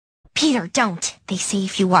Peter, don't. They say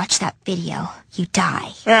if you watch that video, you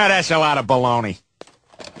die. Yeah, that's a lot of baloney.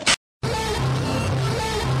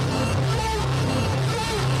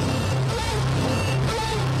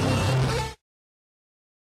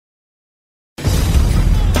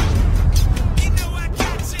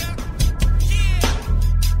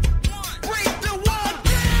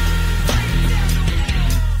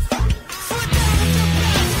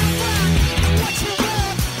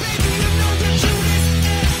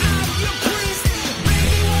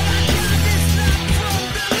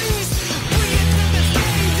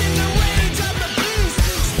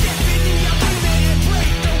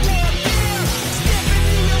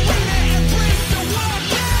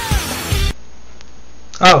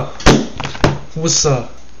 Oh, what's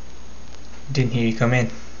up? Didn't hear you come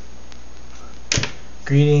in.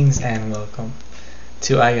 Greetings and welcome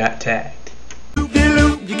to I Got Tagged.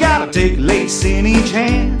 Loop-de-loop, you gotta take a lace in each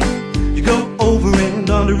hand. You go over and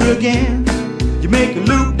under again. You make a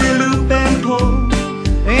loop-de-loop and pull,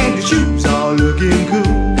 and your shoes are looking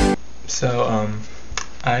cool. So,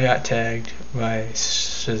 I got tagged by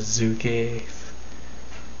Shizuke.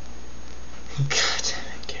 God,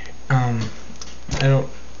 I don't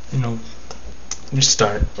know. Just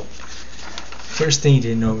start. First thing you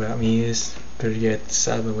didn't know about me is, better get this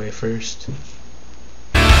out of the way first.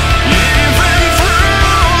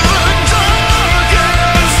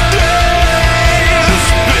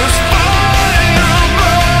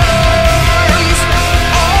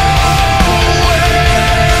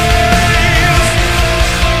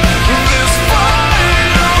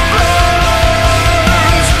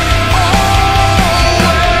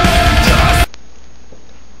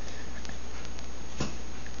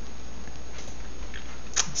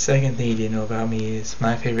 Second thing you didn't know about me is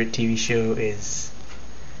my favorite TV show is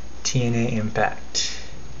TNA Impact.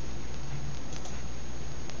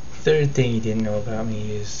 Third thing you didn't know about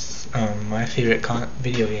me is my favorite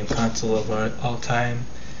video game console of all time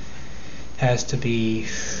has to be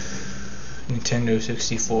Nintendo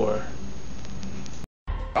 64.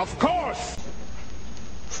 Of course!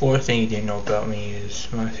 Fourth thing you didn't know about me is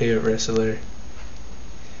my favorite wrestler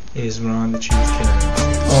is Ron the Truth Killer.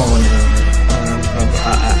 Oh no. I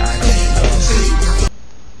don't.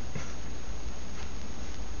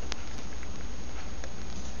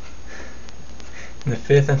 And the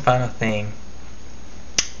fifth and final thing,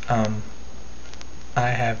 I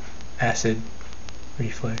have acid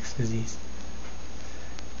reflux disease.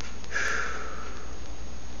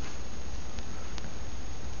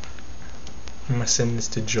 I'm gonna send this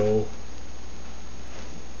to Joel.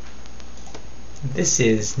 This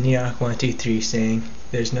is Neok123 saying,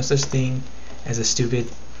 there's no such thing as a stupid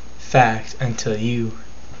fact until you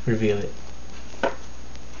reveal it.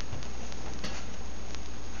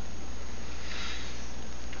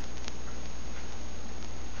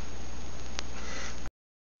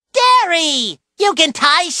 Gary! You can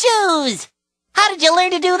tie shoes! How did you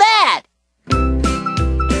learn to do that?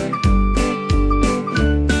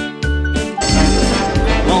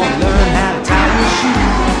 Want to learn how to tie your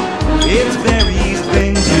shoe? It's very